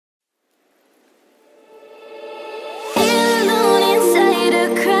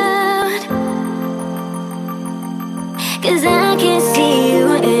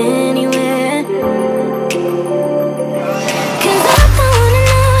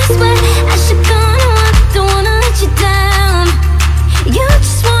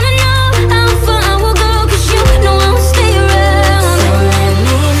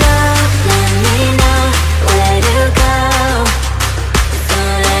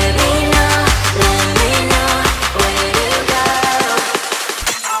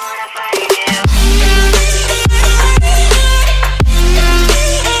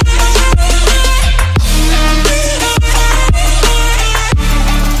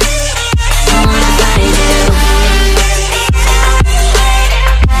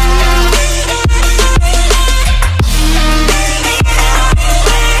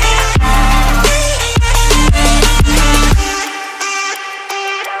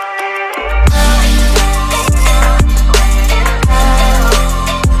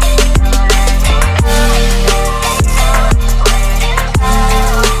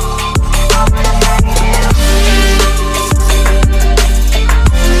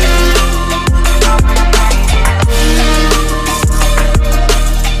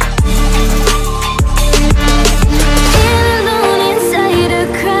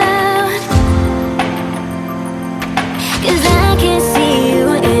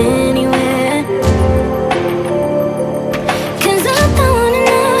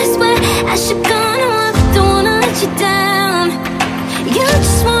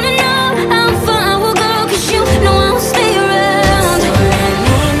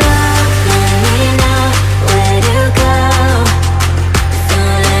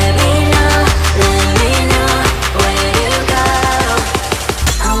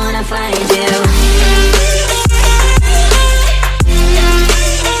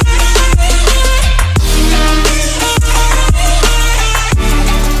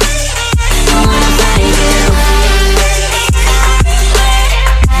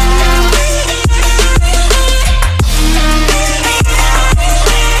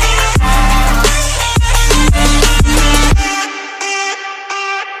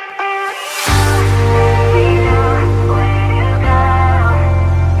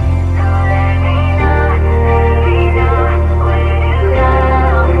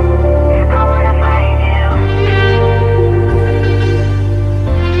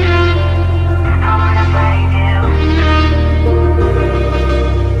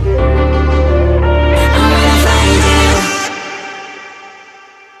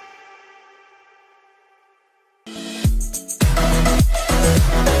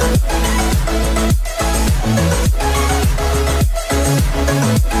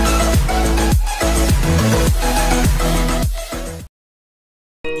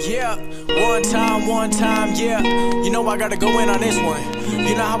Yeah, one time, yeah. You know I gotta go in on this one.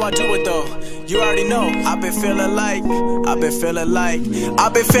 You know how I do it though. You already know. I've been feeling like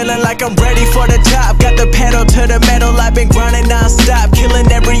I'm ready for the top. Got the pedal to the metal. I've been grinding non-stop, killing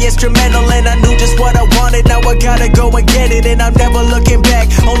every instrumental, and I knew just what I wanted. Now I gotta go and get it, and I'm never looking back,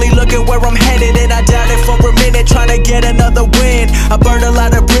 only looking where I'm headed. And I doubted for a minute, trying to get another win. I burned a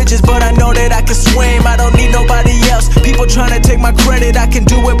lot of bridges, but I know that I can swim. I don't need nobody else. People trying to take my credit, I can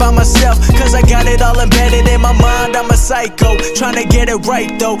do it by myself, cause I got it all embedded in my mind. I'm a psycho, trying to get it right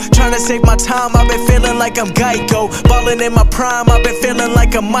though, trying to save my time. I've been feeling like I'm Geico, balling in my prime. I've been feeling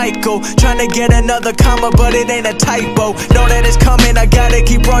like I'm Michael, trying to get another comma, but it ain't a typo. Know that it's coming, I gotta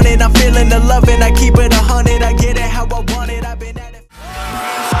keep running. I'm feeling the loving, I keep it 100. I get it how I want it. I've been